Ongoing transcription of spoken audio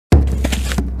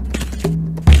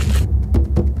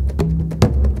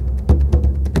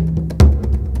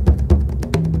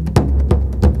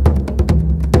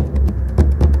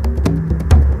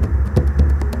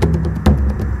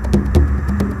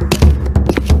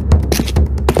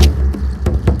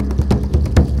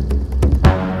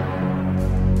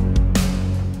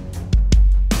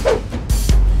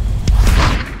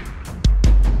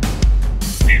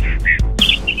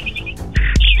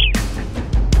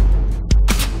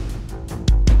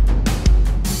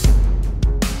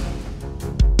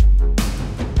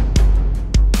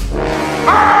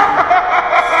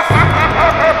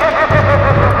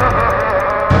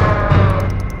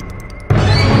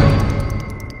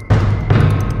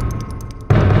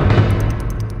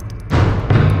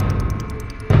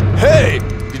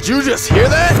Did you just hear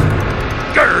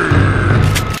that? Grrr!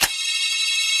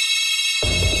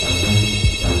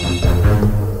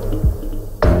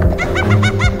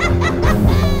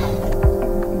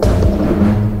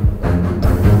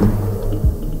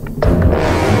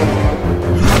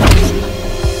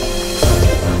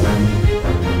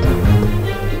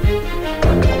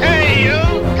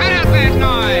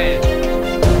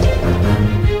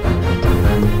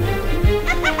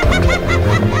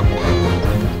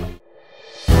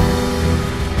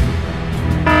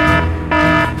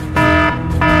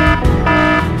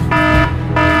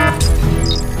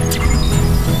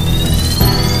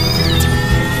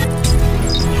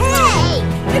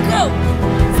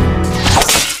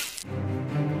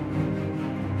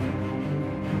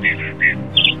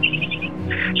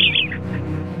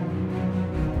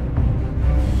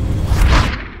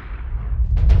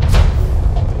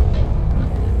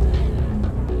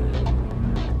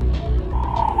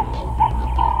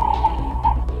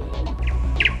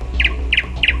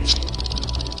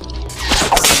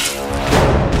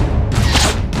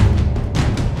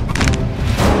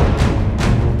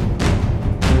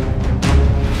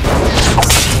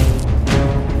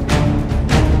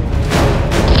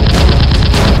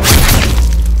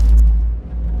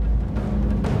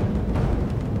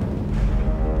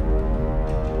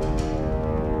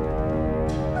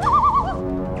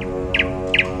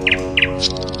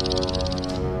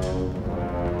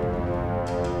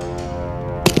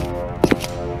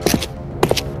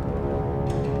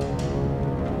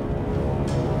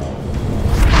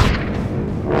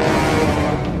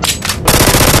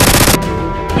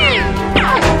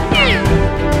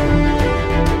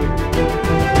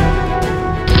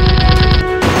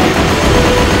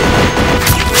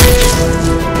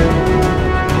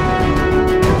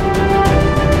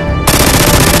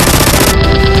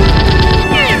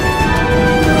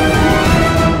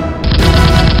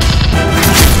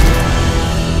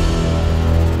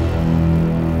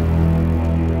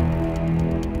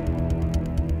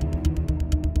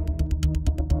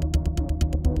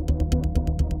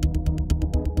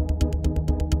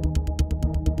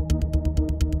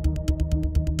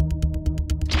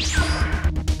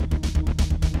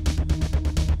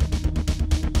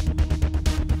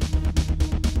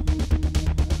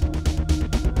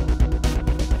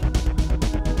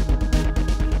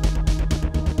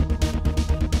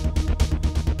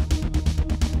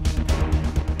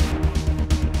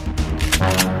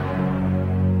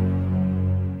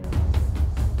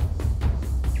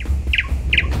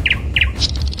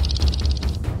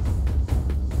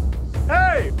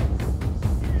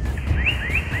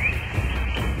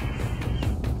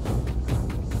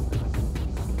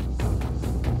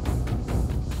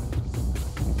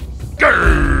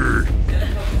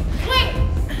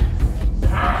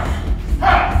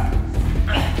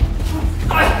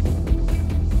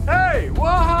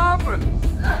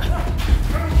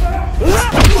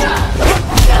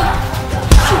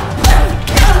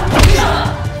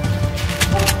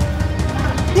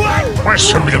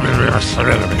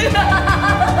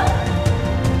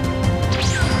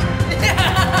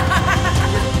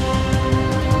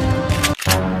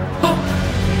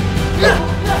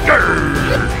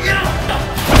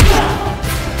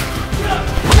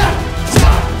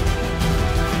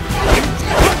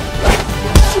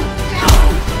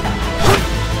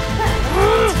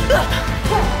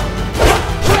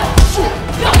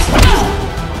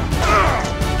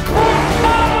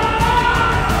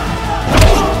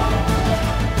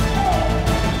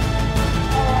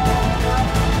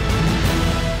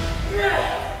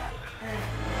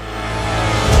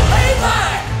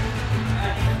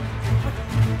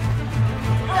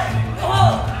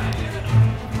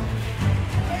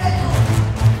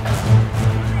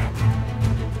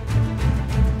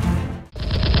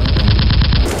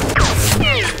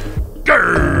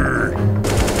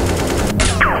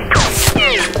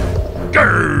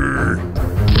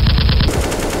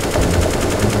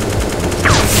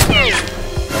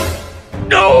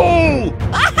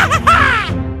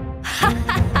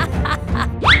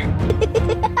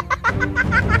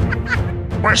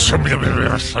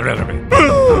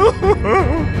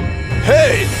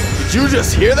 Hey, did you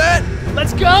just hear that?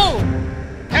 Let's go!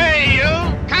 Hey,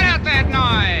 you! Cut out that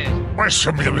noise!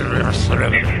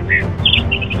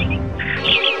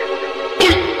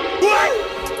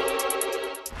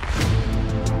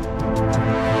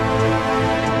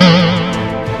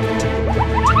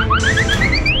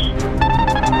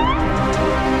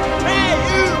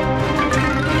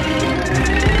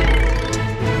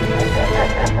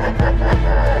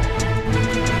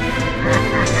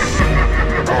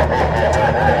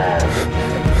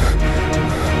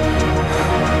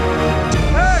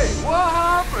 Hey, what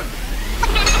happened?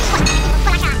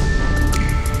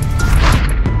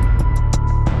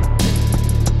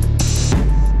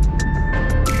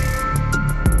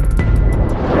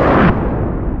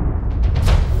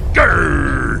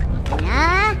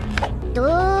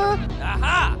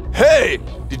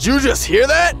 Did you just hear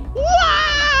that?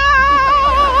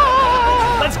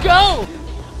 Let's go!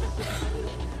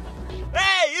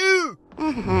 Hey, you!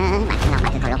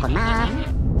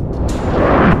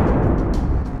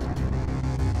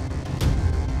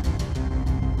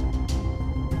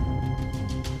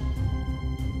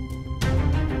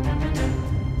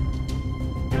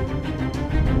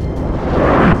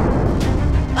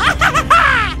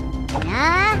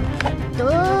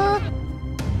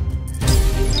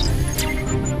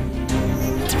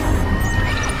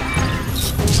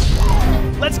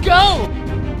 Let's go!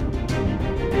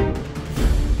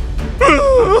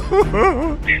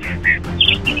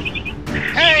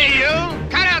 Hey, you!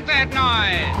 Cut out that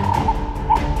noise!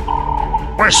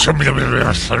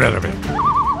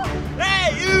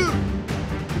 Hey, you!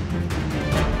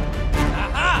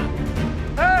 Aha!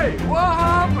 Hey, what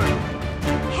happened?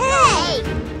 Hey!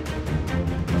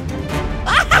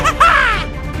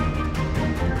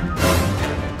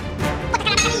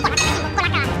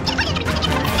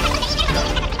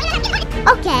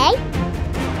 Okay.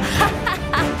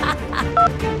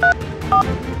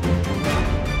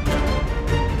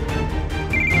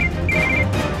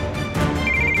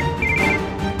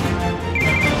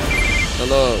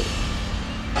 Hello.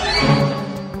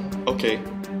 Okay.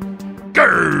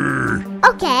 Grrr!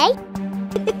 Okay.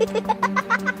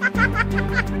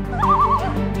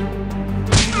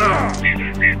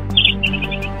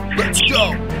 Let's go!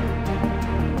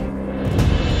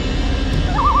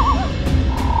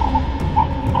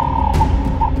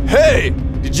 Hey!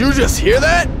 Did you just hear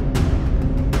that?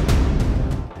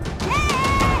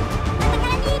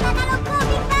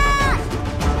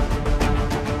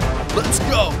 Let's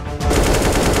go!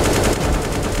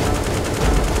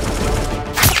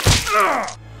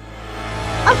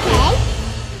 Okay.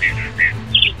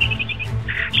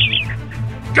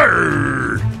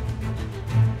 Grrr!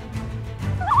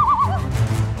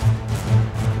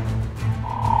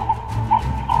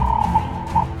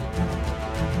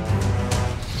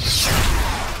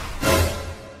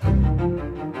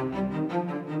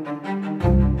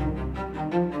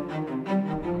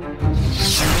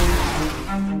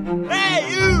 Hey,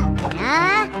 you!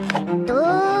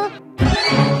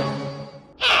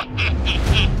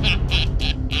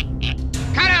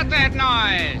 Cut out that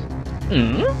noise!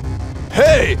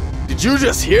 Hey! Did you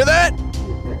just hear that?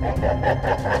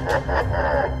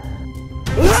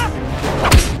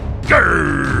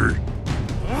 Grrr!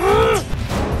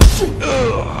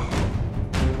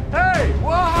 Hey,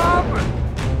 what happened?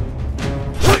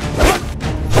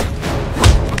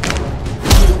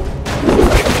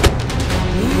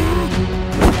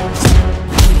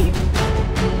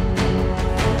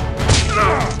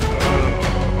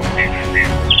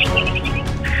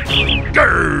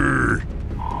 Grrr!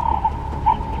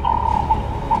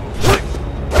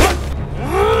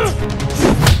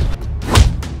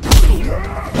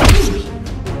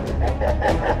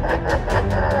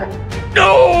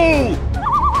 No!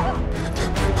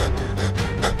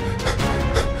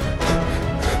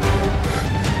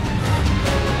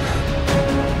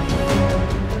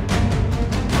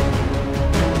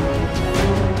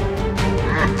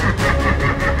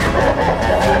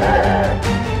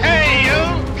 Hey, you!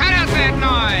 Cut out that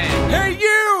noise! Hey,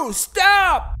 you!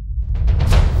 Stop!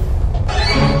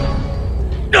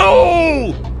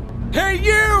 No! Hey,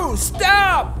 you!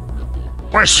 Stop!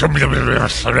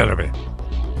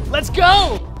 Let's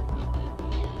go!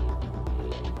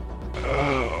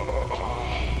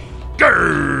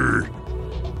 Grrr!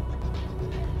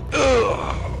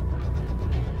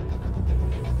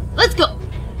 Let's go.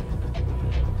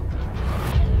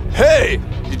 Hey!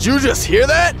 Did you just hear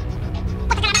that?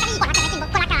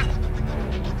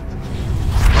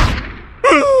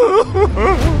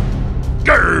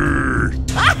 Grrr!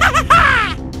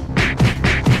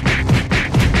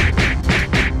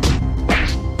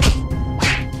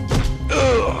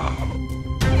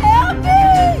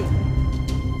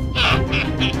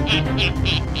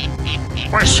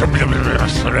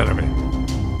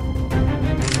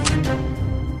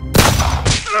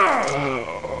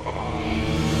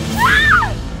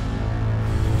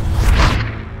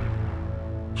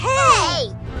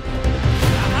 Hey!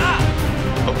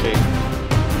 Okay.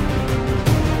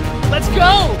 Let's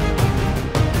go!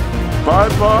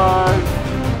 Bye-bye!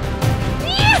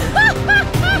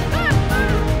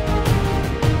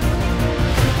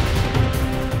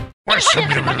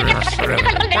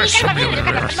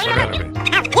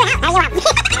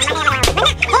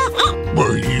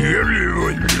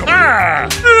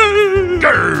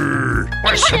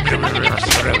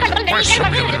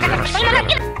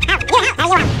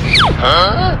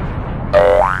 Huh?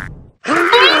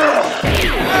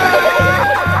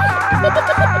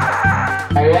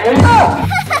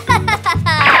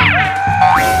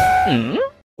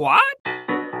 What?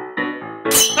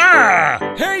 Ah!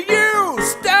 Hey, you!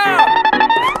 Stop!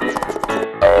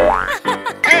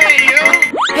 Hey, you!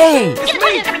 Hey!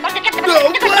 No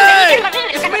way!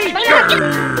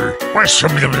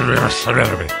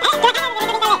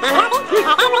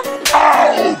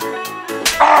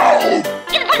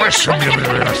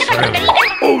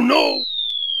 Oh no!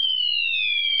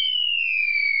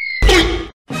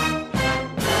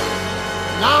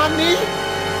 Nani?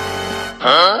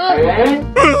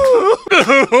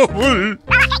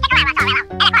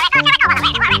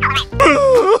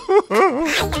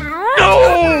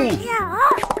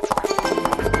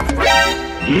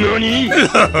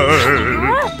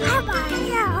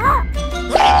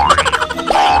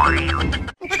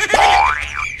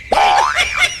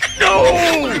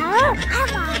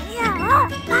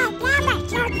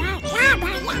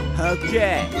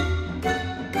 Okay.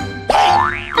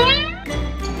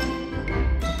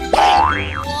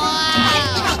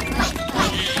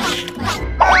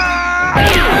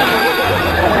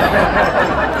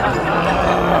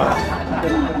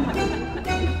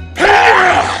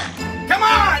 Come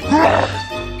on!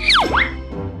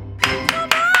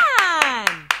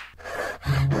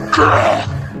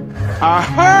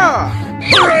 Aha!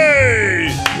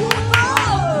 Hooray!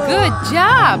 Good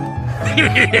job!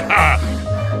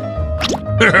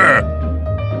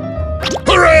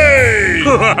 Hooray!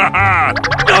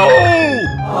 No!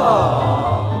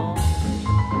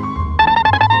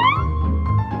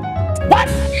 What?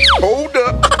 Hold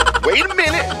up. Wait a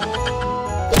minute.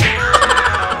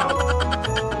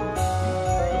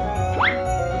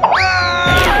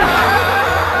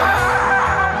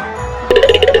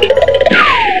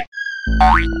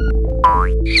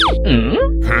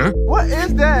 Huh? What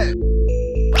is that?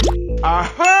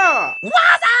 Aha!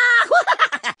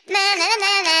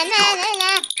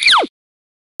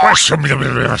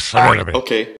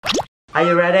 Okay. Are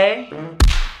you ready?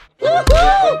 Come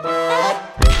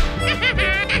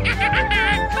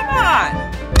on!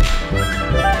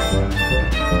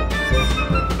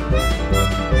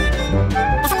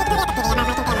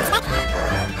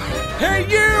 Hey,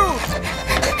 you!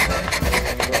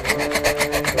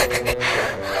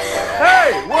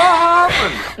 Hey, what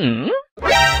happened?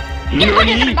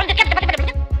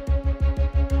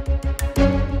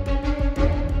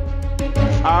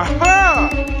 Aha!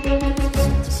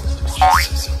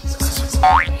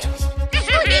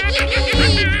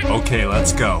 Okay,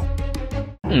 let's go.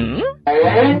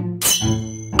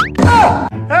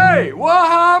 Hey, what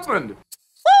happened?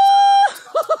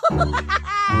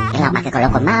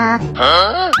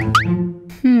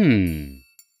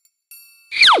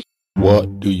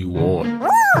 What do you want?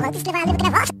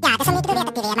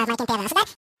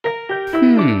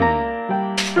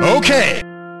 Okay.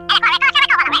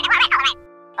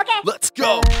 Let's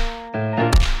go.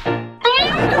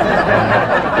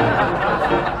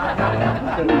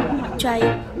 Try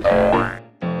it.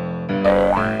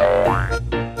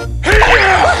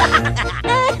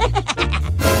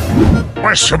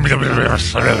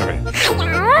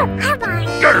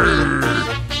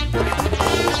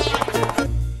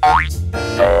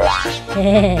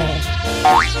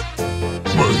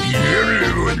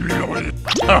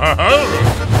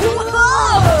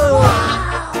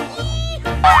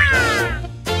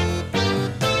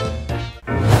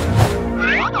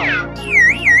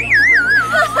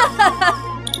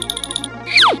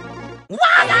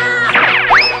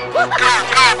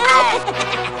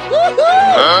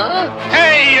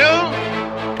 Hey, you!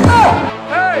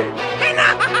 Hey!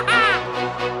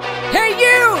 Hey,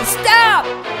 you! Stop!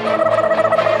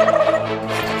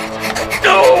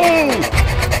 No!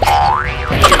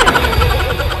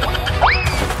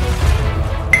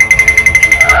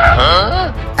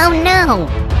 Oh no!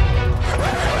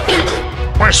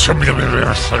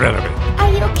 Are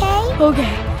you okay?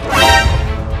 Okay.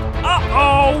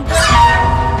 Uh-oh!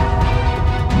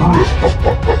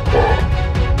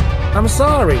 I'm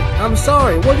sorry. I'm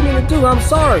sorry. What do you mean to do? I'm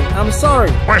sorry. I'm sorry.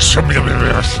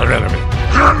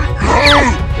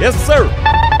 Yes, sir!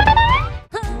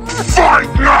 Fight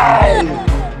now!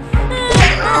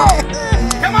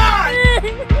 Come on!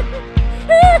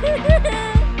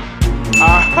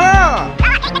 Aha!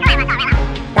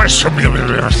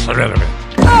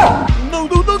 No, no,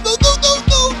 no, no, no, no,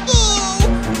 no, no!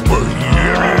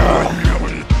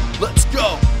 Let's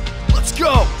go! Let's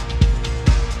go!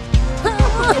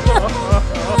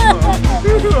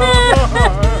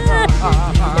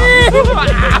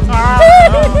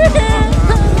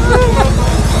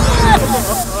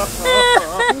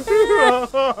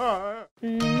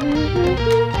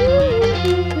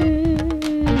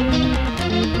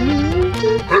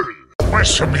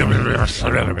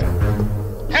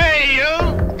 Hey, you!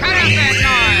 Cut out that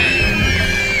noise!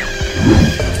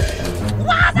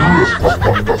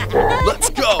 Let's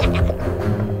go!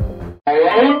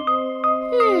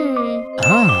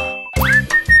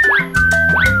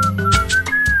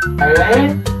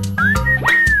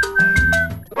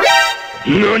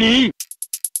 NANI?!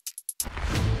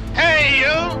 Hey,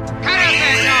 you! Cut out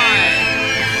that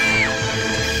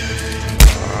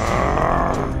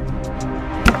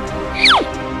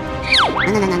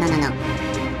No.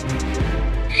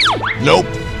 Nope.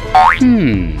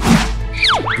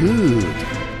 Good.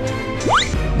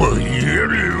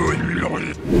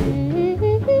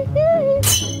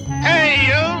 Hey,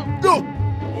 you! Go!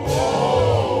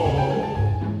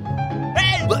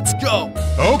 Let's go!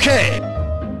 Okay.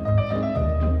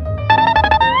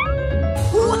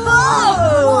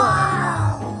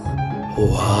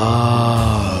 Wow.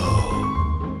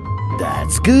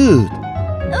 That's good.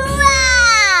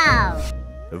 Wow!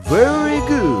 Very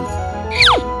good.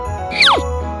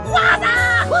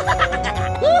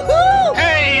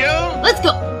 Hey, you! Let's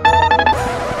go!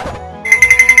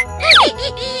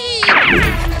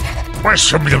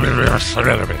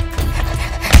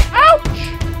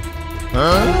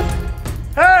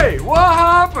 Hey, what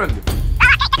happened?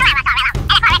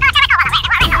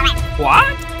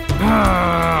 What?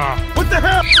 What the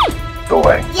hell? Go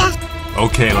away. Yes.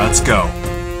 Okay, let's go.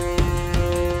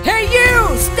 Hey,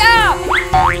 you! Stop!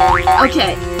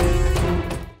 Okay.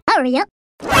 Hurry up.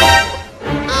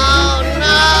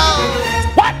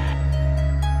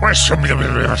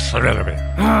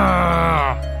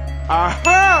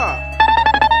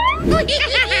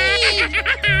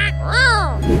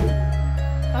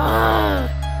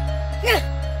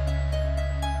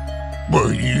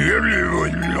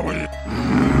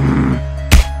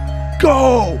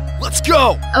 Go! Let's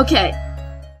go! Okay.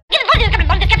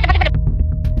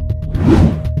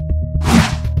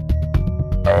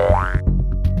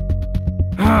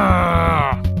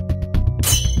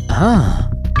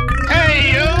 Hey,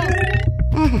 you!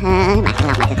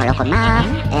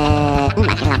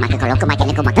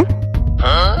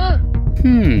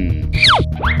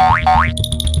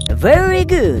 Very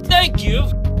good. Thank you!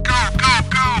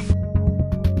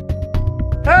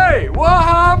 Hey, what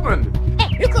happened?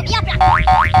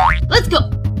 Let's go.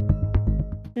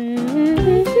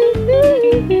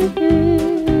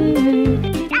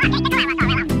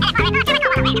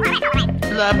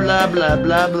 Blah blah blah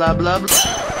blah blah blah blah.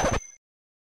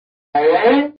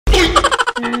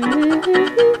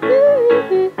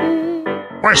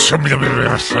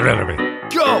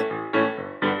 Go!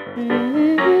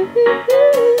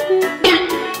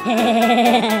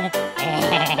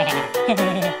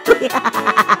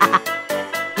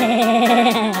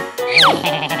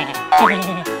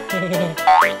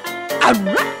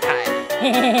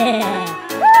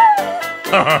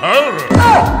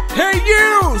 Hey,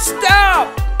 you! Stop!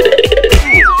 Hey,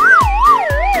 you!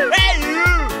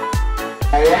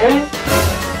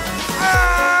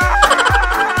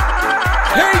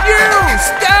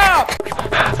 Stop!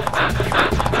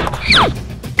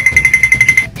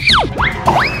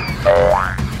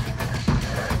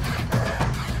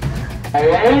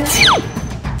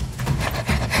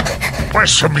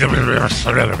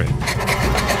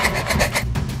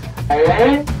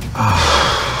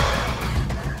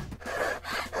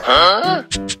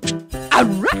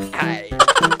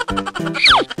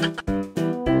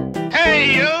 Hey,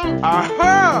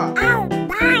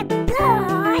 you!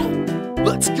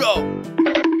 Let's go!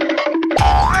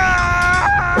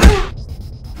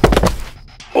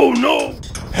 Oh no!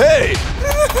 Hey!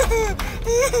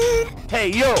 Hey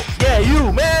yo! Yeah,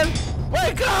 you man!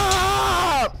 Wake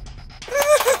up!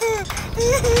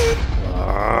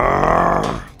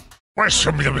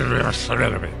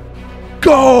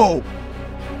 Go!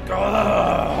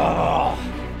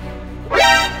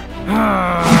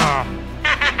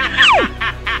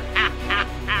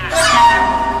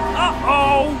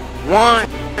 Uh-oh. One,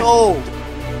 go!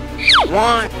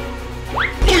 One.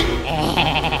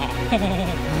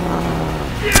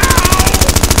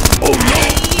 Oh no!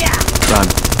 Run.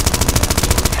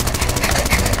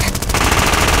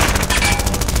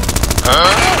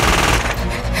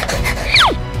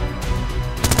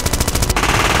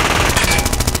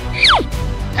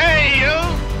 Hey, you!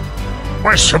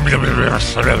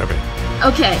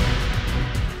 Okay.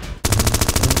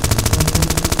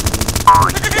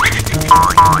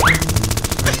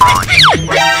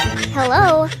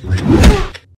 Hello.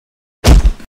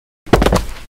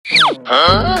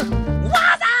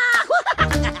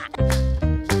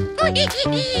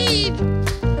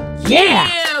 Yeah!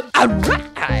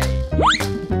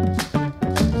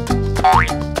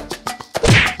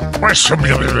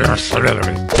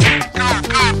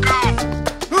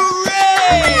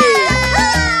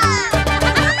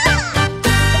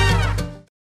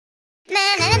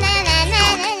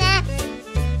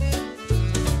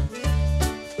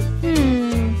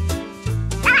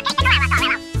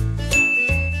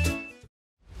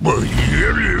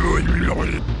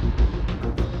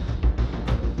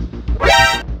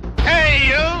 Hey,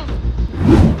 you!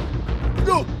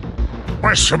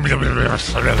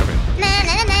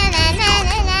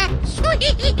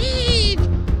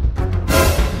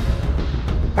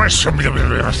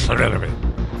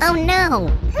 Oh no!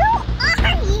 Who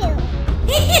are you?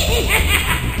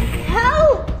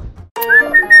 Help!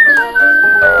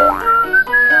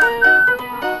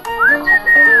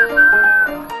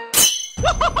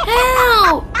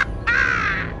 Help!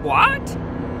 What?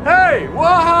 Hey,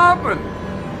 what happened?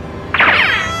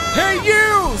 Hey,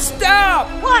 you! Stop!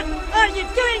 What are you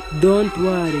doing? Don't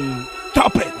worry.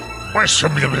 Stop it!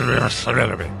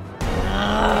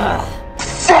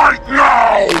 Fight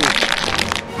now!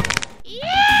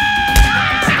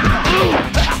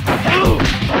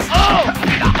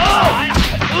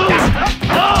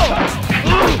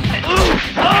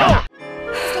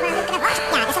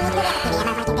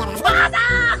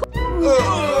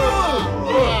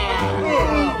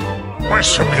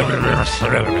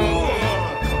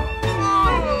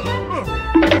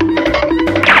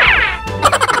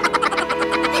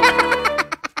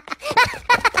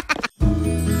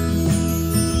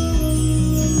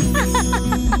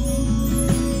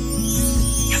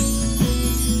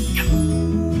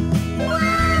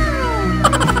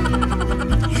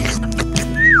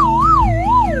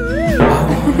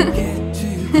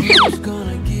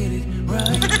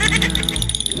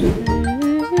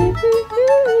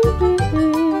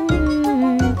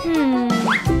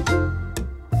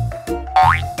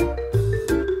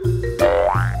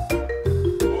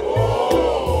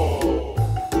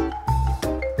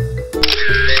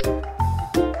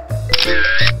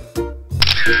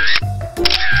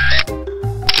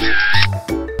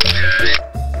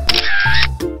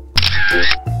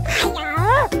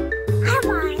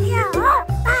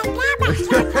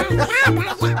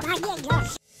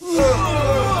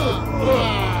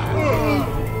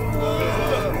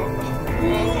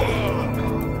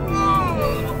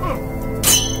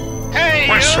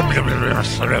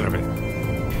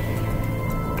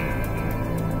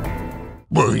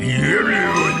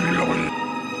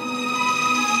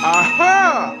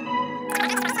 Aha!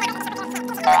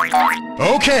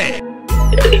 Okay.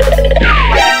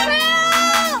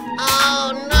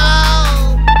 Oh no!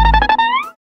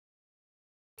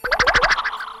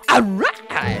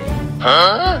 Alright.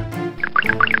 Huh?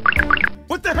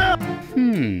 What the hell?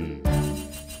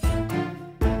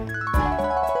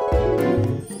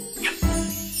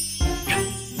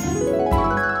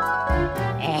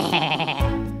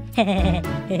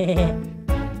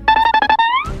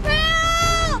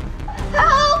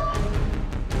 Help!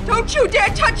 Don't you dare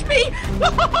touch me!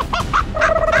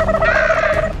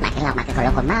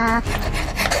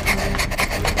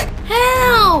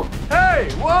 Help! Hey,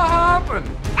 what happened?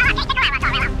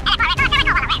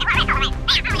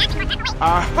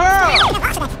 Aha!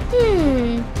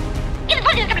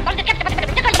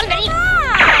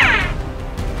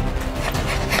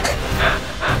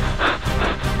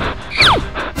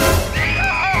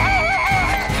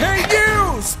 Hey,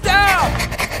 you! Stop!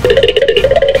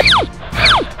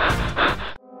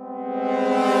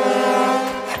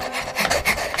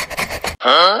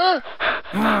 Huh?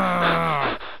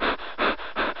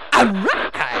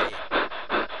 Alright.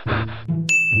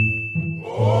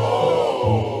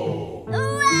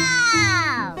 Wow!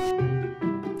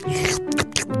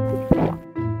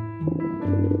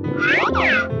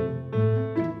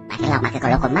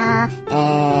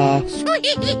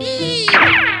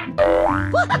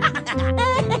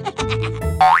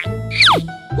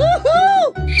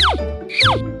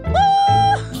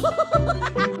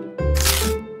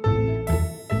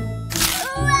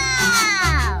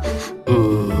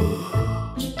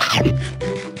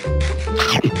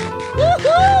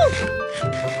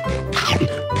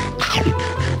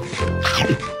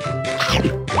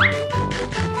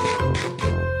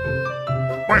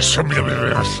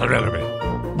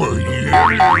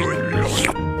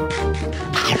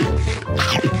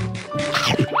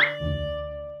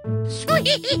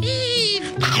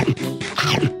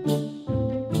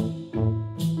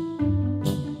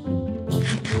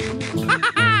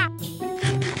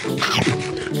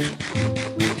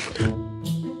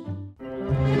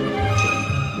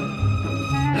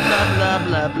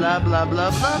 Blah blah blah blah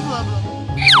blah blah blah.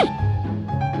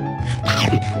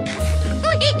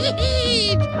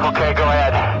 Okay, go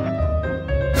ahead.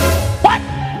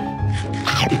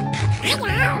 No,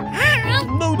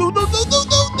 no, no, no, no, no,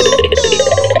 no,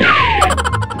 no!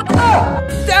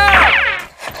 Stop!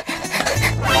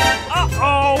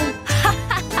 Uh-oh!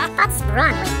 What's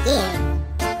wrong with you?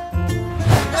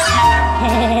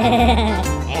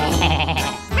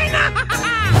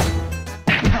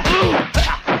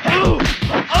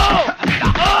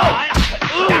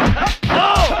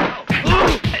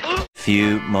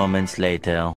 Few moments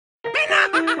later.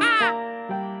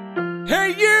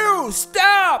 Hey, you!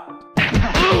 Stop!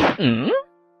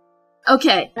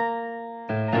 Okay.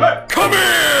 Come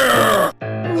here!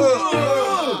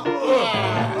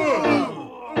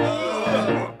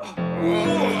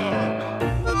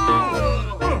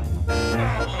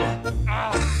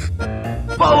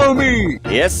 Follow me!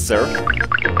 Yes, sir.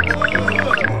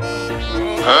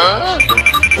 Huh?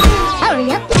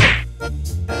 Hurry up.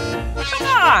 Come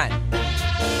on!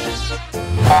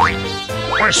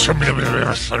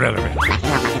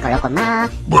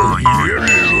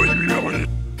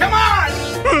 Come on!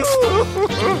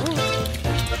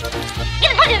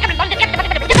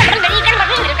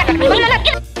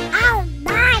 Oh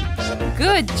my!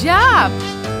 Good job.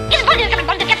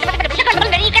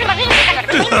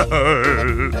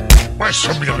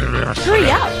 Hurry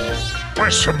up.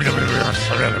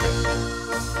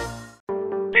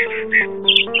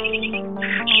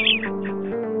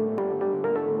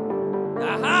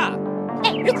 Aha!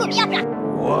 Hey, look me up.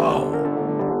 Whoa!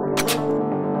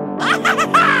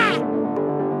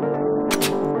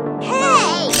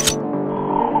 Hey!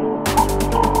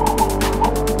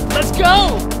 Let's go.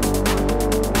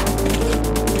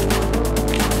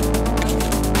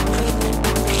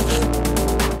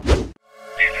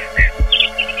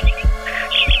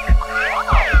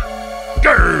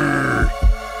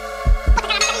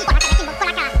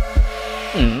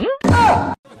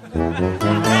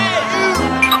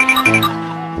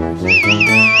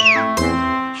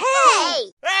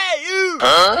 Hey!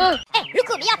 Huh? Hey, look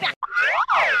me up.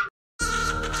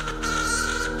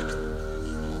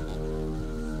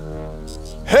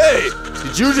 Hey!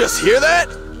 Did you just hear that?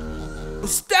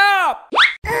 Stop!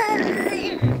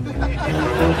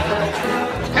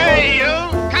 Hey, you!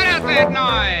 Cut out that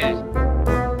noise!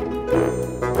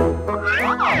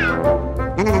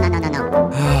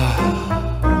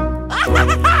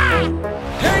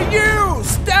 Hey, you!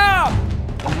 Stop!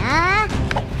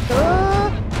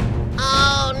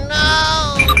 Oh no!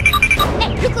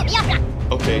 Hey, look me up.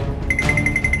 Okay.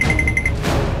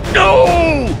 No!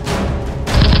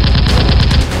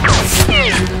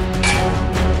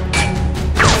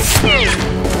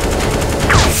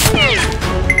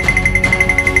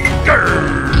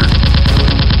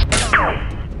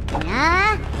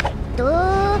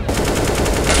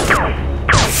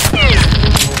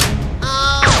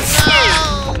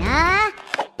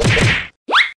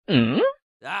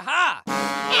 Aha!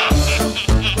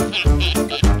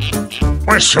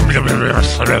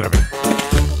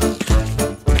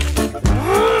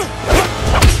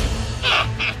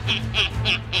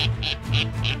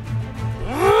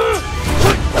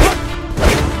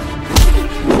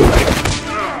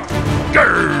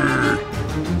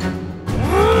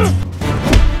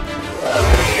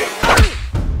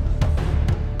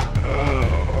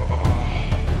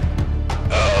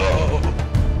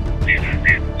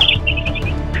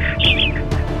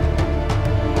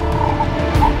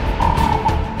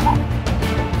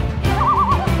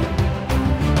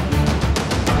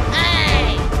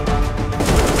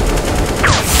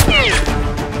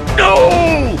 No!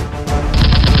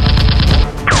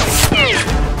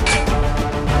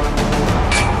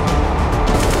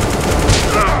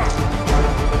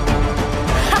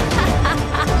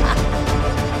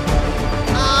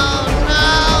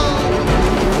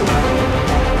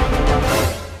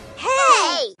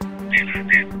 Hey!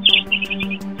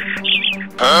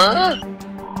 Huh?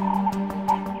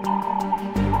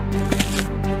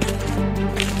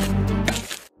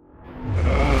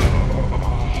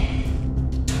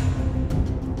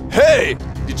 Hey!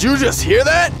 Did you just hear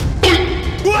that?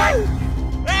 What?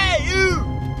 Hey, you!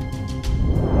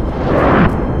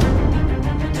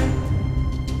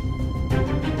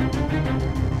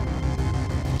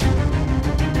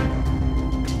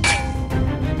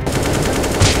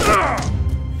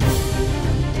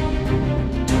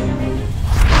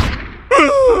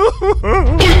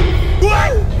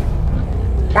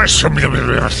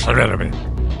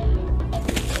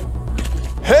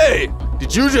 Hey!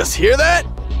 Did you just hear that?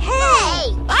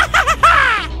 Hey!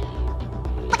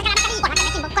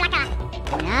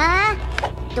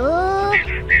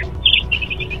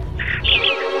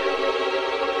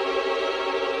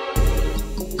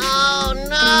 Oh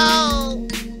no!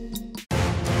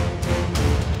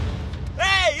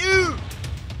 Hey, you!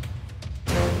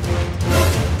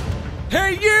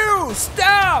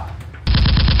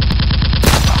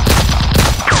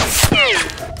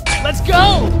 Let's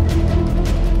go!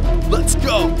 Let's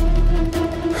go!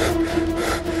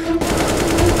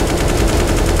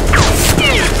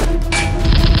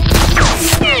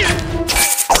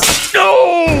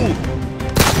 No!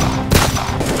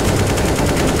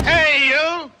 Hey,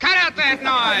 you! Cut out that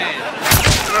noise!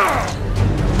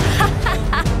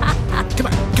 Come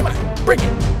on, bring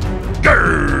it!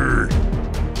 Grr.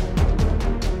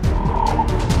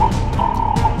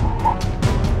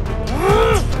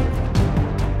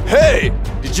 Hey!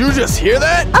 Did you just hear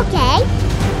that? Okay.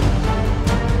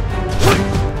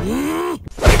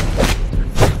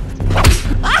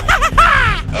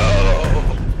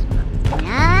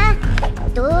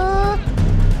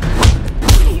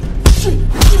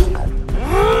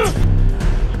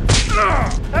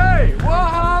 Hey, what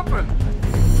happened?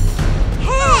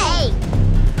 Hey!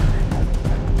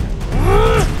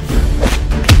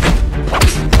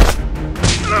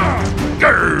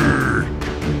 Grr.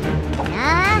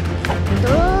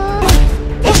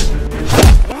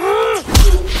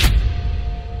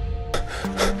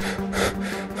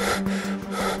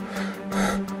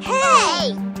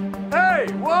 Hey! Hey,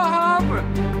 what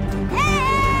happened?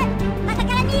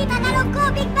 Matagalani, nanalo ko,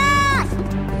 Big Boss!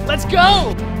 Let's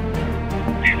go!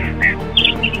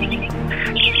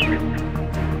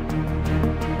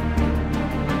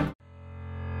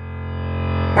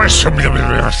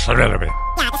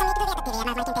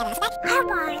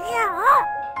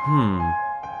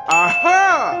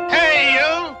 Hey,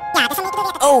 you!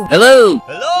 Oh, Hello!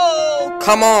 hello!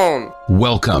 Come on!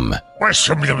 Welcome.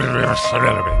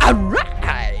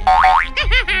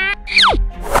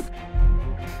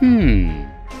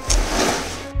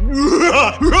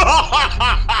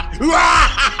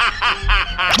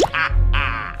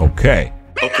 Okay.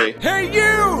 Okay. Hey,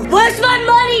 you! Where's my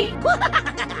money?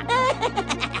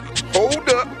 Hold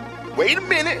up. Wait a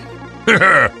minute.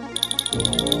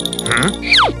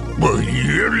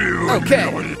 Okay,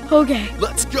 Okay.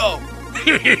 let's go.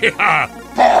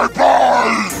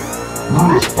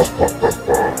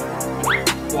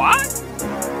 What?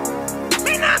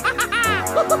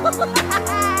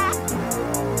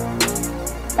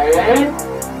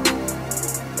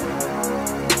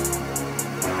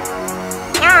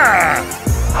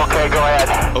 Okay, go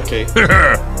ahead. Okay.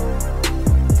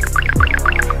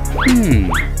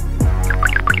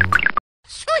 Sweet!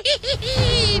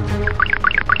 Sweet!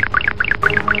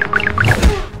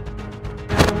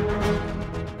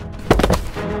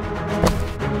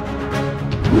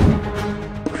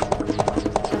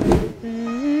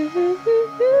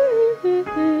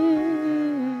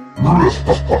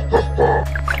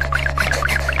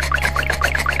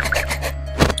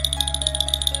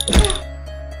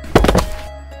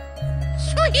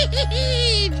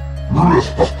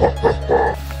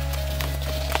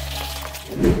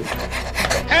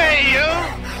 Hey, you!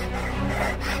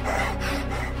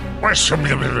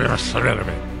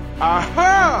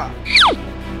 Aha!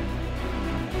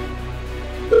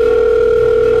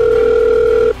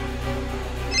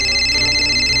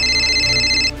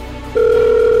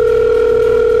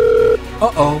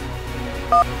 Uh-oh.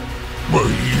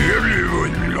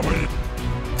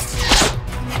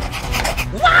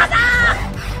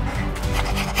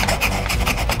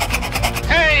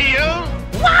 Hey, you!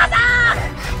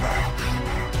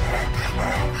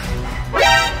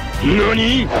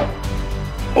 Nani?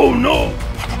 Oh no!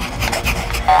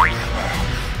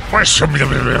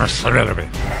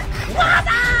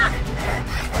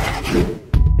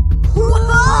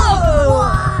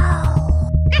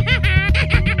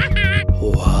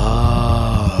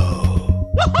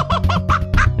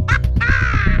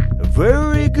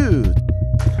 Very good.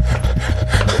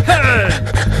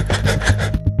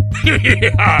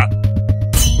 Yeah.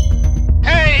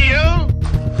 Hey,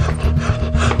 you!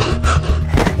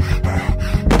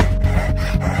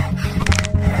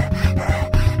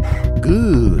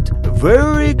 Good.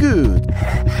 Very good.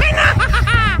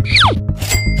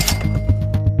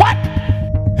 What?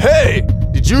 Hey!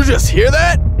 Did you just hear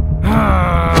that?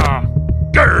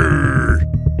 Grr.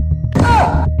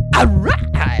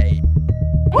 Alright!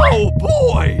 Oh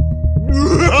boy!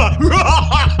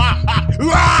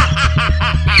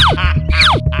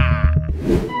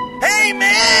 Hey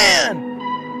man!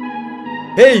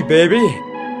 Hey, baby!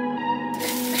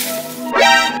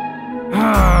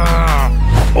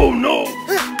 Oh no!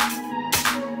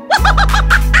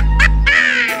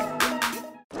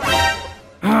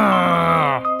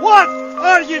 What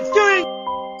are you doing?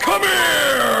 Come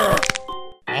here!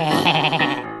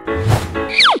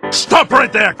 Stop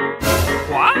right there!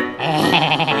 What?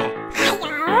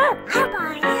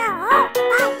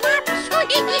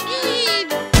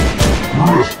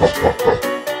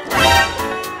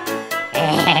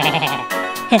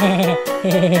 Sweet!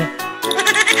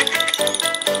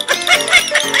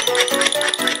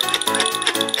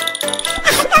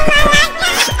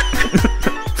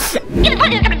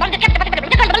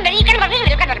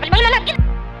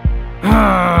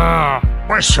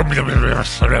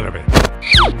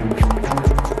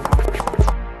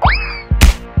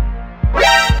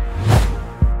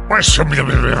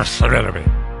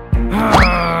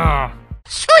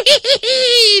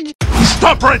 Sweet!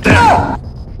 Stop right there!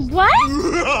 What?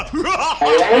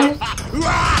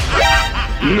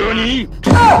 Nani?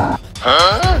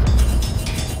 Huh?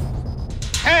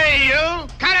 Hey, you!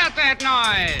 Cut out that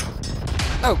noise!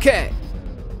 Okay.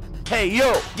 Hey,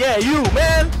 yo! Yeah, you,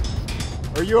 man!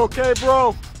 Are you okay,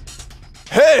 bro?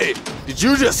 Hey! Did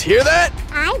you just hear that?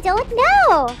 I don't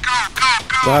know.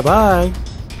 Bye-bye.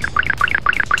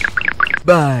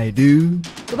 Bye, dude.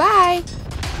 Goodbye.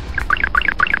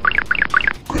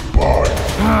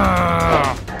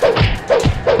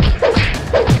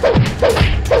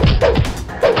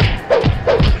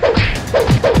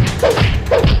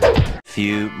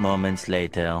 Few moments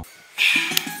later.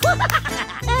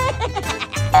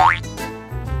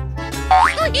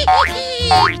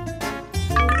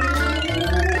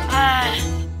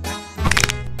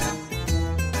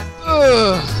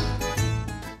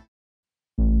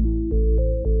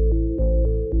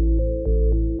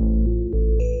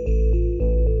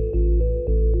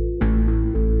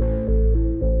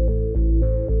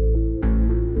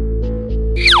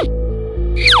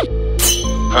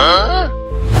 Huh?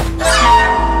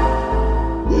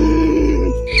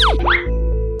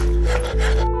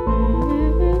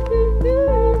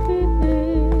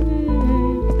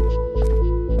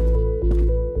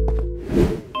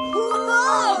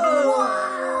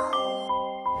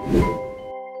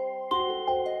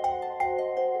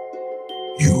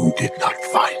 You did not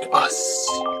find us.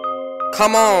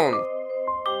 Come on!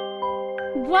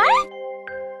 What?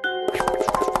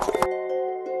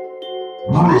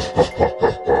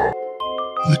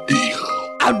 The deal.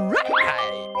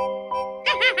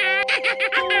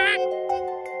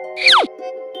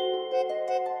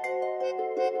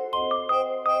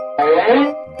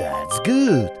 That's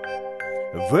good.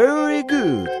 Very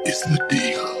good. Is the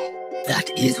deal. That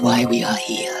is why we are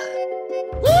here.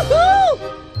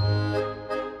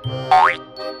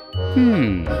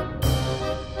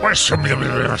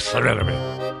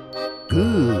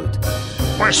 Good.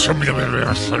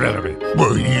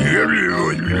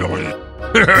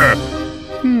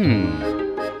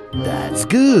 That's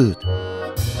good.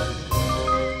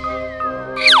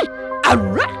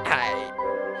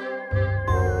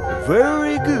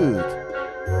 Very good.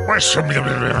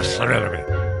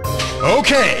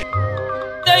 Okay.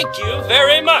 Thank you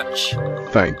very much.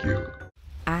 Thank you.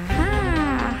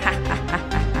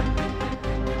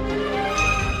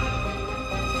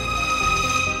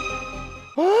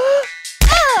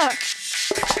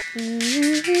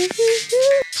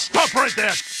 Stop right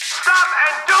there. Stop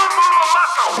and don't move a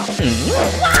muscle!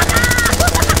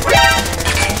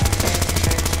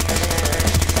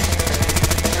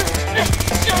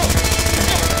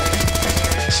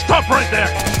 Stop right there.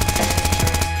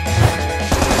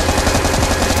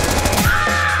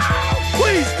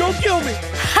 Please, don't kill me!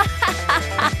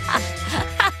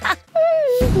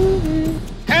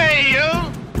 Hey, you!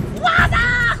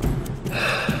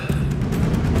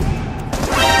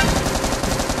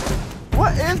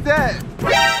 What is that?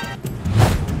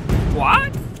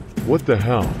 What? What the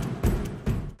hell?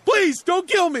 Please, don't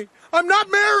kill me! I'm not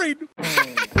married!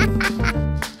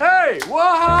 Hey,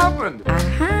 what happened?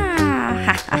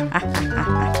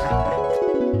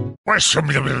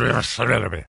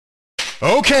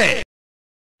 Okay.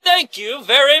 Thank you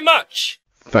very much.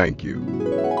 Thank you.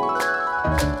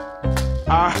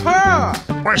 Aha!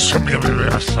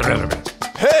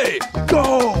 Hey,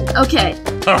 go! Okay.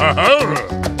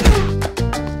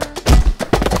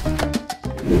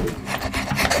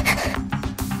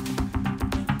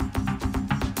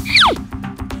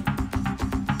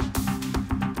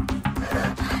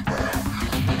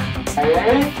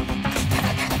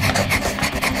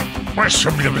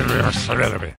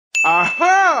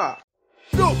 Aha!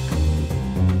 Look!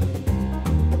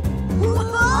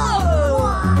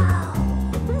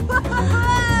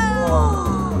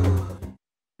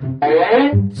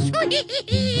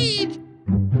 Sweet!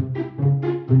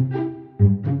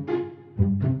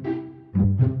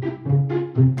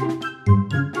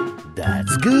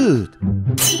 That's good.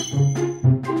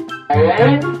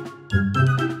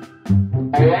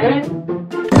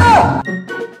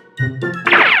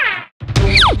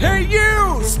 Hey,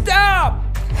 you! Stop!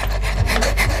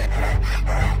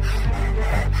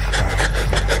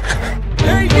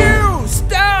 Hey, you!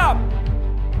 Stop!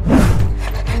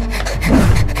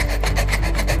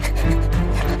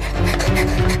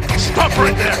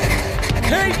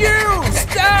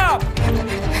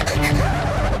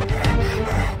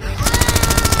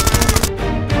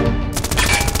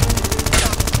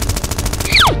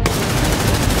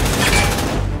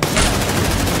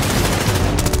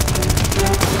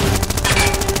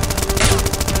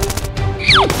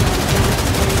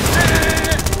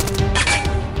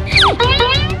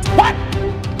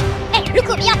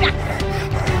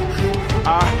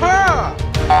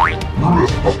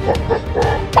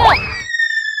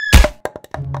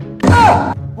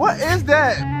 What is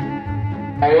that?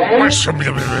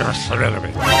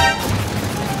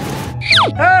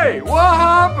 Hey, what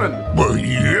happened?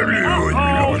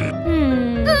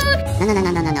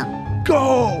 No.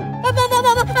 Go!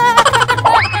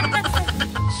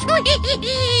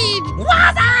 Sweet!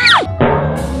 Waza!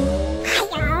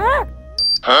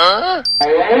 Huh?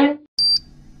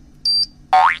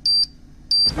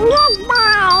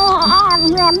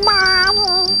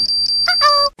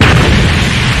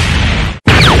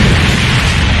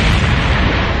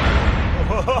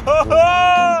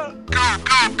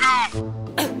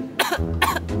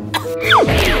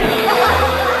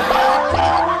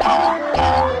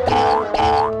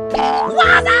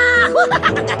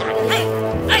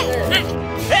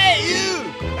 Hey, you!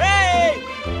 Hey!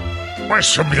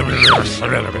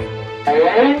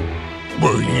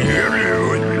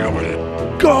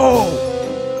 Go!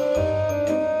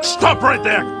 Stop right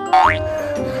there!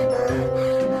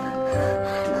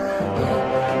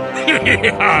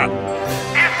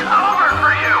 It's over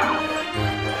for you!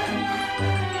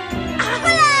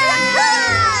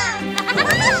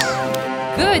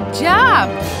 Good job!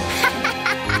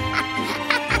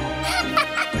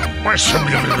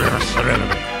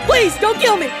 Please, don't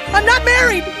kill me! I'm not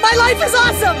married! My life is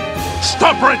awesome!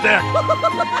 Stop right there!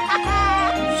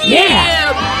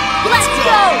 Yeah! Let's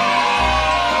go!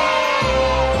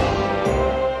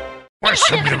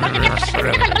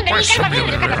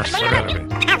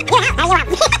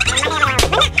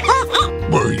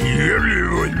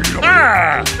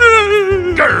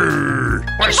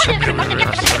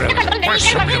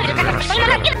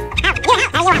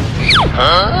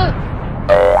 Huh?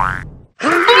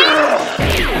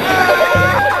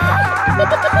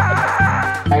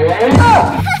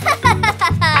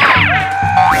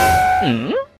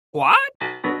 What?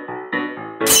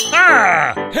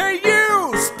 Ah! Hey,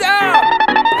 you! Stop!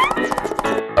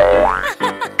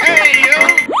 Hey, you!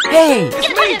 Hey!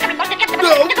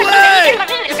 No way!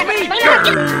 It's me!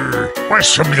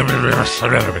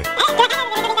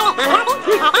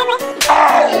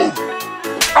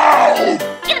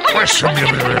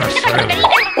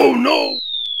 Oh no!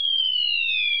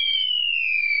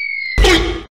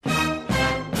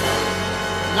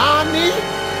 Nani?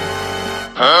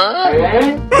 Huh?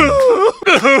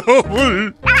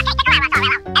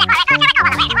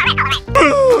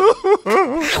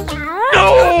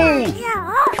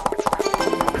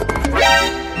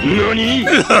 NANI?!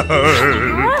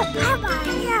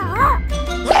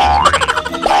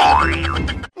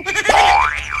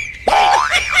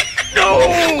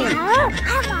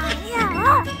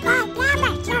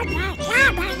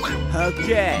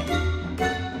 Okay.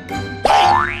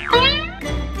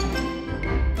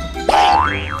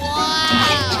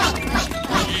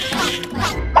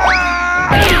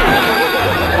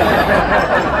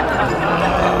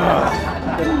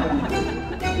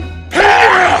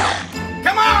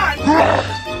 Come on!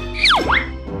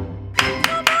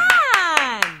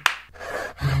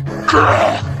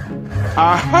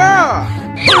 Aha!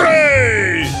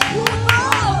 Hooray!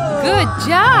 Good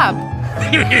job!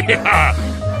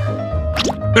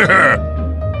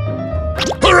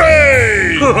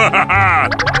 Hooray!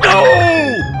 No!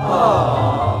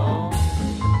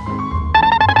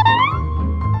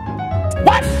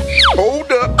 What?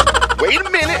 Hold up. Wait a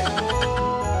minute.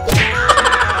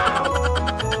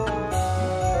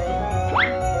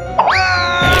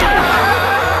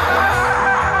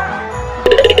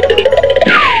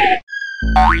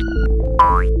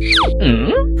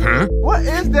 Huh? What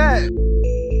is that?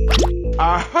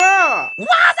 Aha!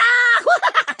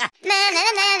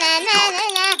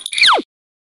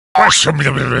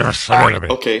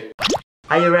 Okay.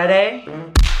 Are you ready?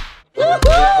 Come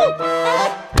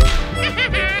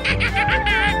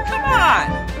on!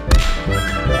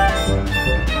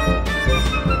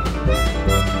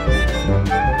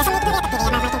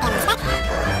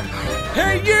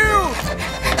 Hey, you!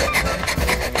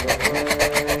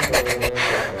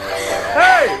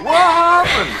 Hey, what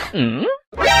happened?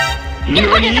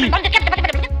 NANI?!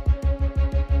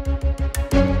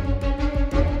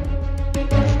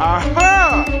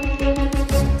 Aha!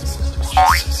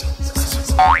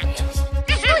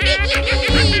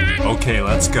 Okay,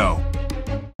 let's go.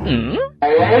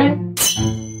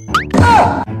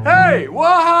 Hey,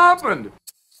 what happened?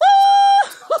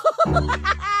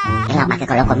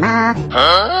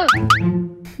 Huh?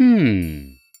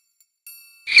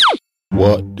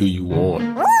 What do you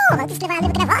want?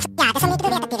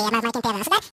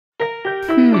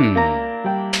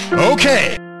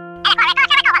 Okay.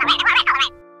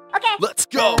 Let's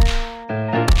go.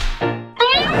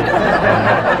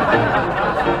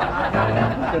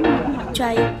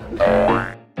 Try it.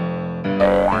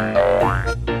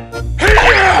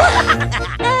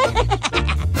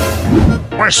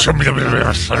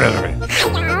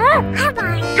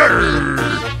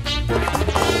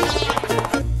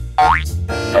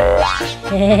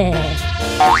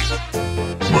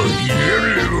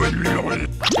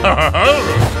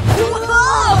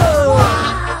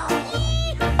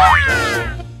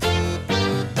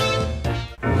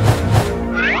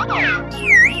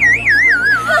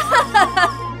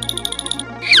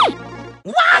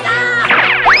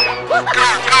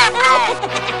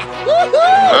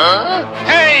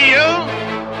 Hey, you!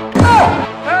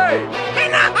 Hey!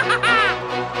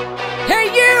 Hey,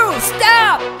 you!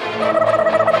 Stop!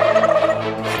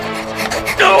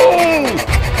 No!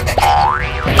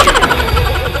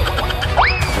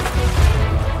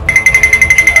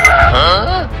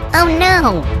 Oh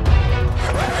no!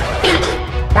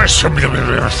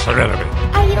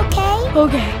 Are you okay?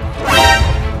 Okay.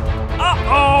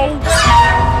 Uh-oh!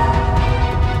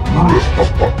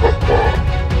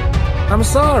 I'm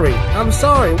sorry. I'm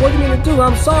sorry. What do you mean to do?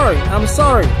 I'm sorry. I'm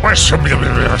sorry.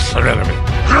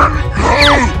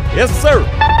 Yes, sir!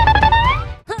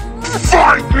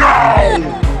 Fight now!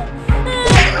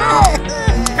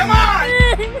 Come on!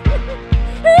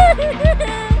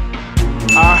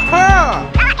 Aha!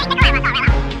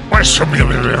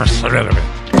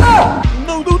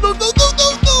 No, no, no, no, no, no,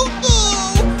 no, no!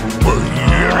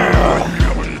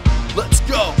 Let's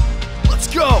go! Let's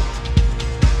go!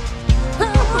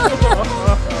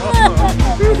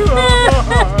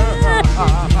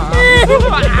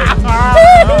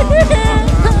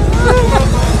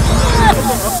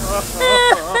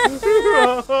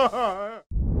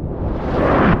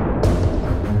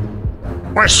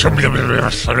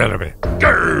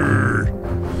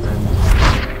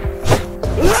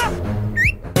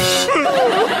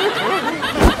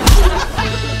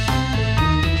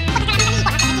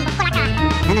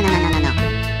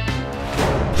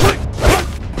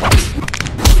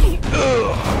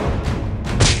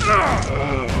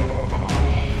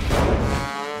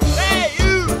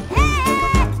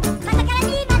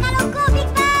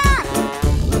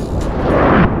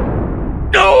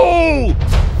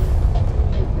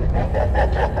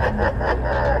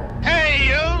 Hey,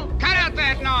 you! Cut out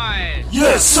that noise!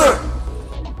 Yes, sir!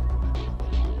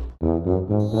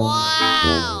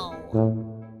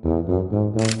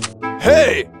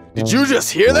 Hey! Did you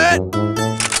just hear that?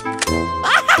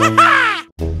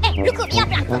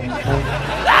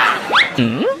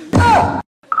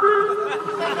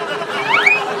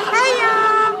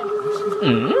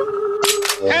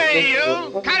 Hey,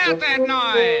 you! Cut out that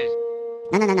noise!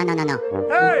 No.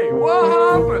 Hey, what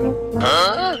happened?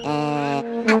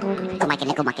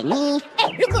 Kumakin ni.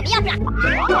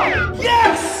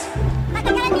 Yes!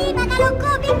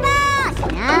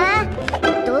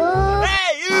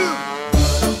 Hey, you!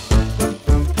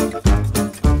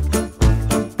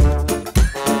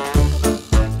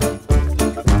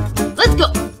 Let's go.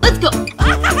 Let's go.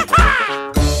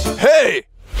 Hey!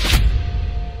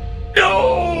 No!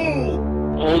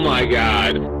 Oh my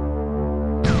god.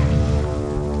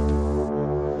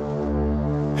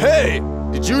 Hey!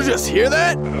 Did you just hear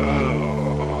that?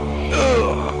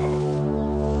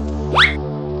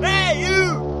 Hey,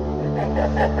 you!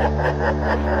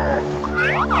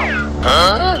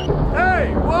 Hey,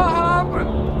 what happened?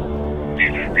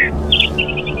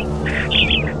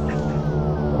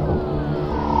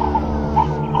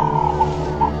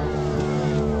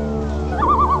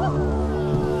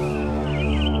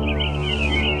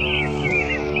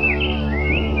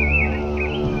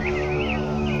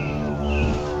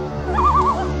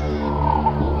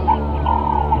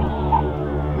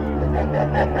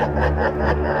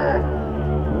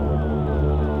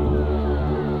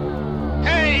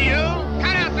 Hey, you!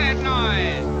 Cut out that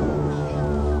noise!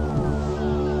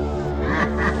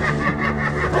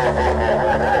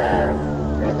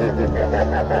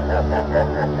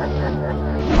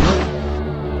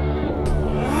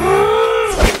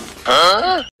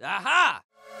 Aha!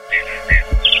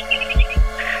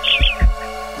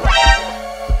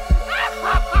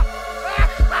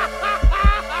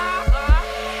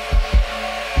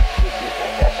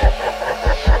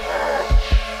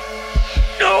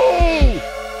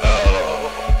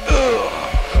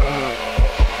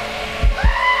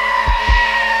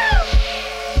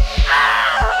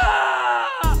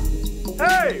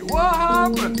 Hey, what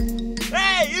happened?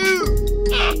 Hey, you!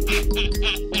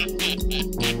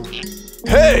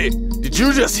 Hey! Did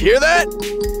you just hear that?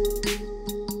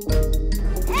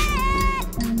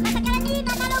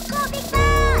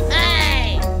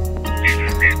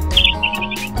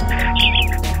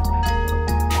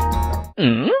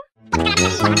 Hey,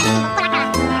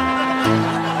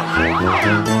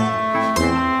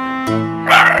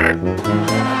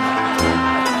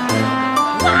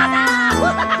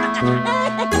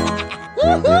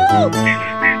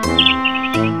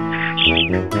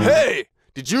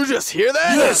 did you just hear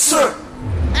that? Yes, sir.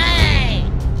 Hey!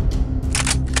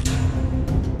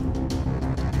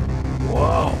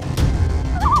 Wow.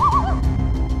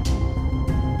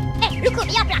 Hey,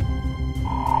 look, yeah.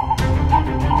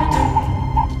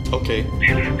 Okay.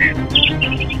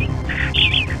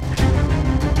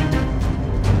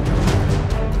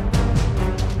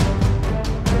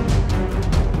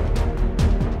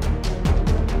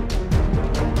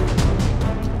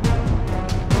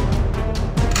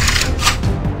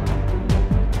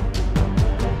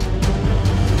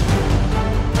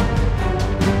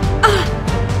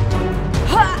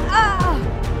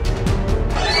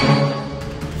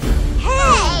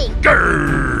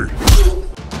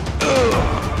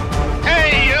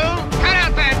 Hey, you! Cut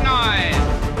out that noise!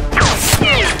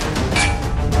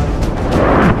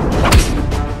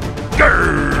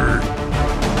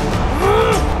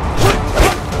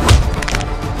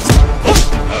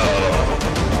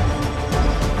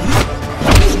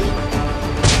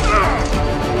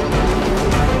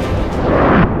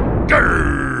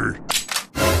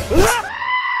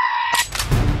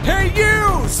 Hey,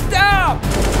 you! Stop!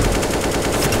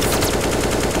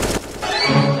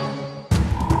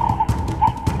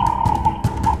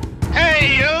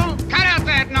 Hey, you! Cut out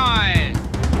that noise!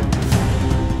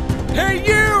 Hey,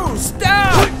 you!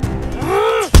 Stop!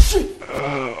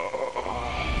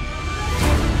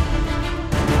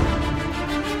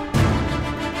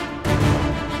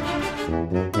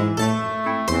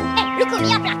 Hey, look,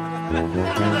 yeah.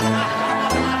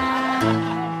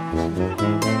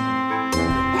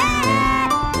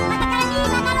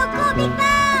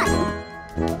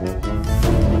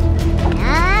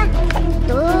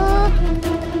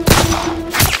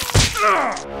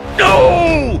 No!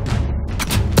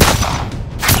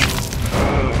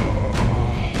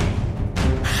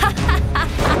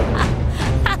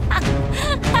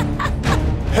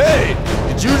 Hey,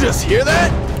 did you just hear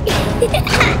that?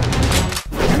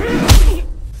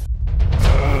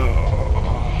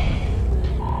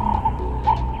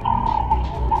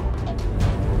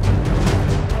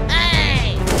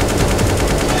 Hey!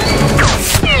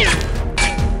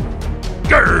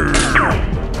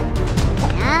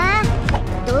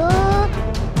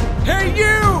 Hey,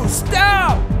 you!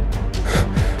 Stop!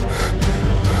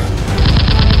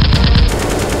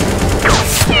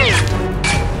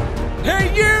 Hey,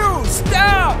 you!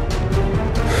 Stop!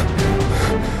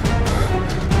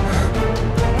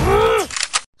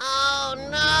 Oh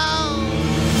no!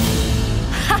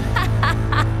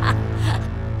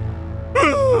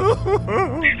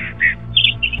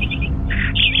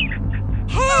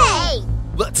 Hey!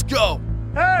 Let's go.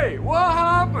 Hey, what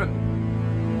happened?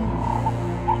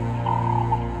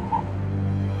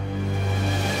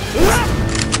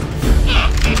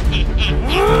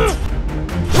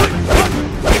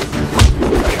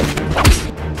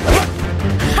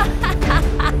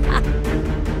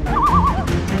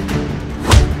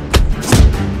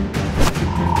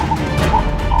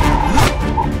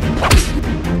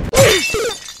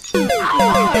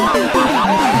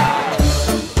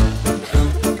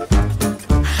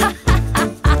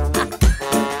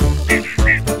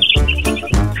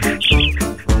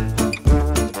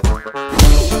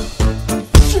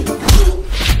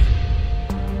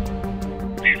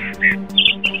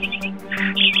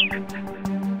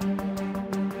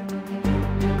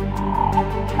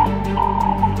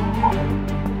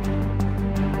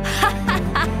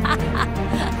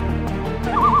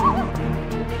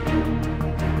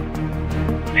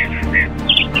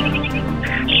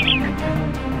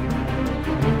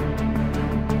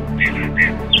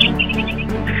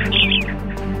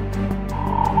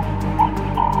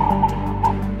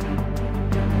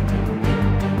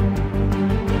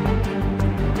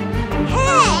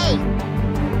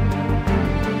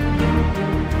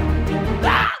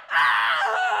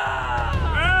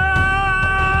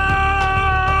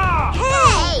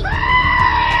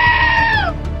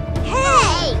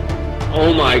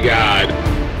 Oh my god.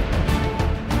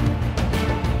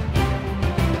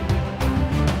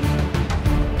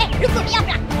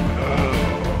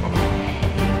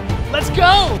 Let's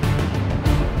go!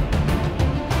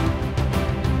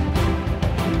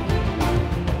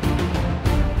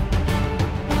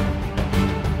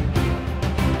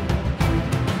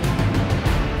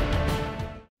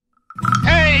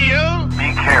 Hey, you!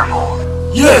 Be careful.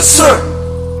 Yes, sir.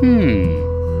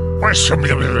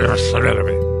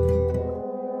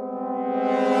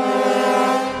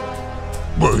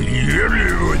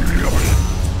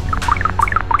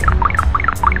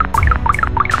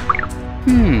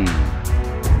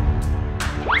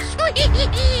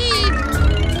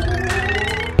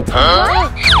 Huh?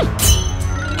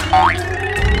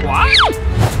 What?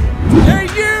 Hey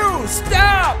you!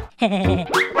 Stop!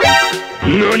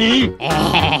 NANI?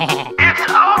 It's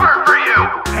over for you!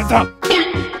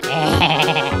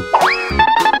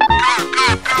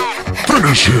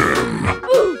 Finish him!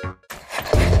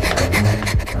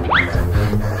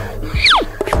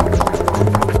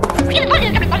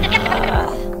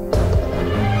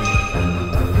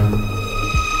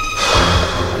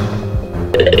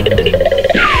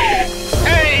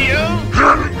 Hey, you!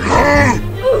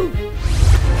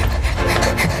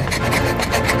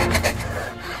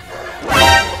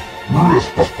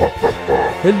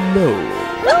 Hello.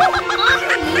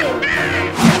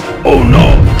 Oh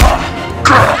no!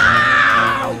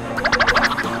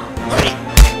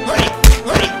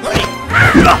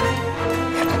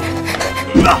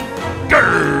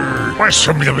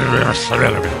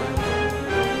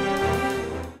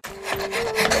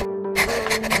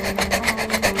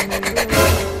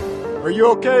 Are you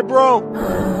okay, bro?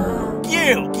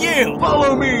 Yeah.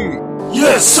 Follow me!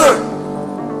 Yes, sir!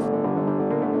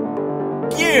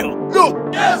 Yeah. Go!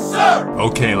 Yes, sir!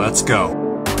 Okay, let's go.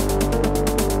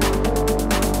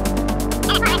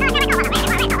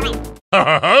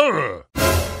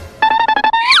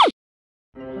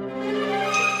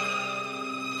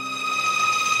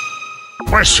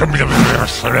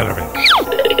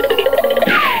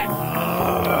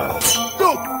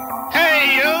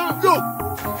 Hey, you! Go!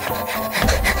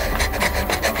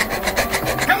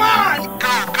 Come on!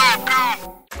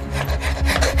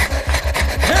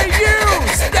 Hey you!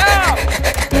 Stop!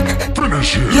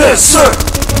 Finish him! Yes, sir!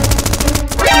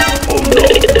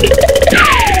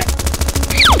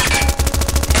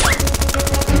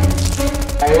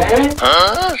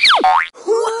 Huh?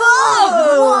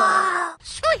 Whoa!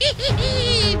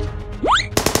 Sweet!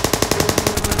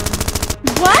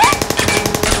 What?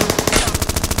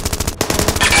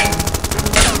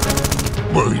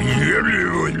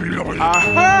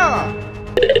 Aha!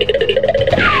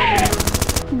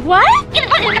 What?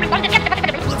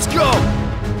 Let's go!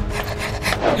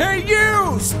 Hey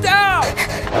you! Stop!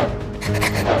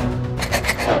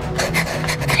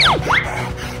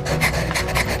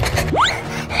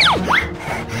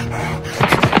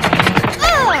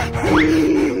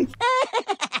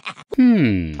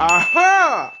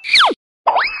 Aha!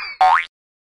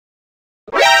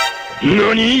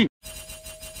 NANI?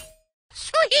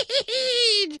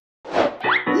 Sweet!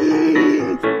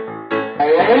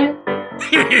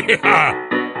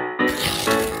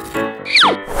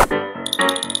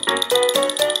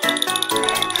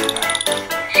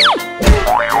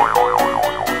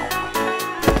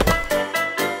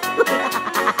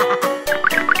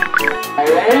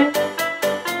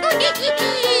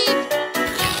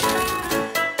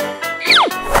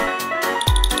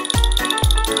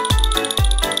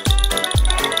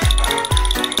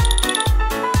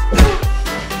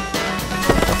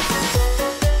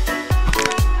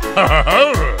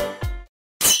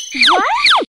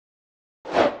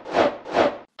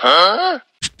 Huh?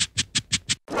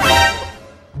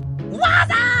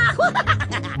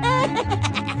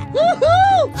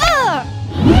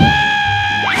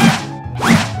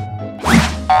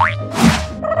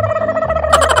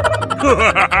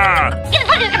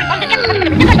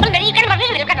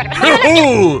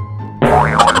 Woohoo!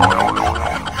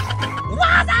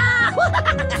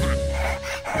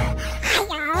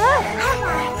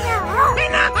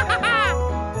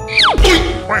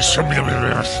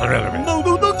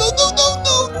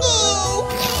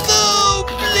 No,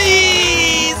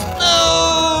 please!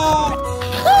 No!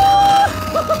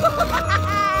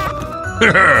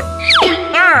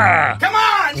 Come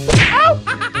on!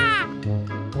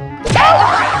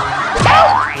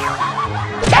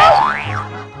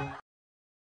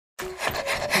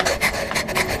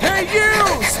 Hey you!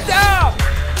 Stop!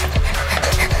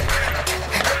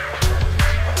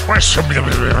 Stop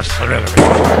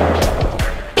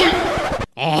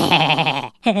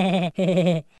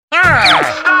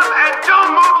and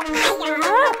don't move!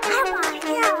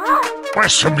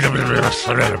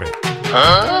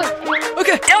 Huh?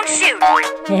 Okay. Don't shoot!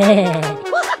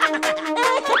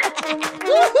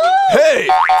 Hey!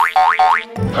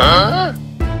 Huh?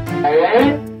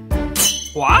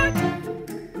 What?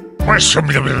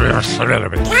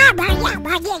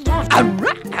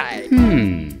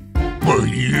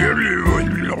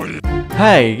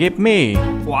 Hey, give me.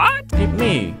 What? Give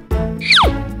me.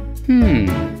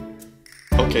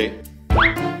 Okay.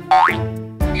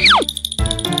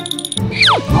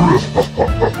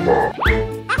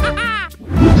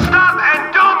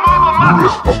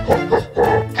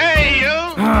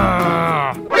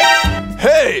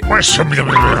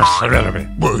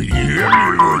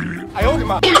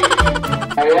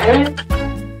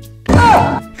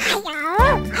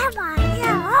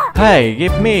 Hey,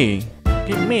 give me.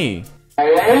 Give me.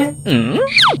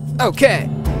 Okay.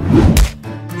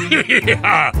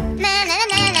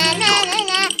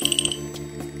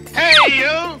 Hey,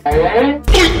 you!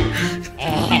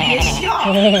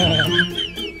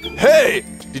 Hey,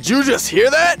 did you just hear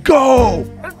that? Go!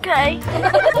 Okay.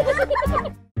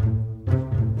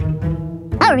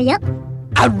 Hurry up.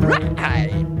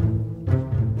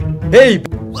 Hey,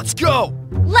 let's go!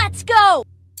 Let's go!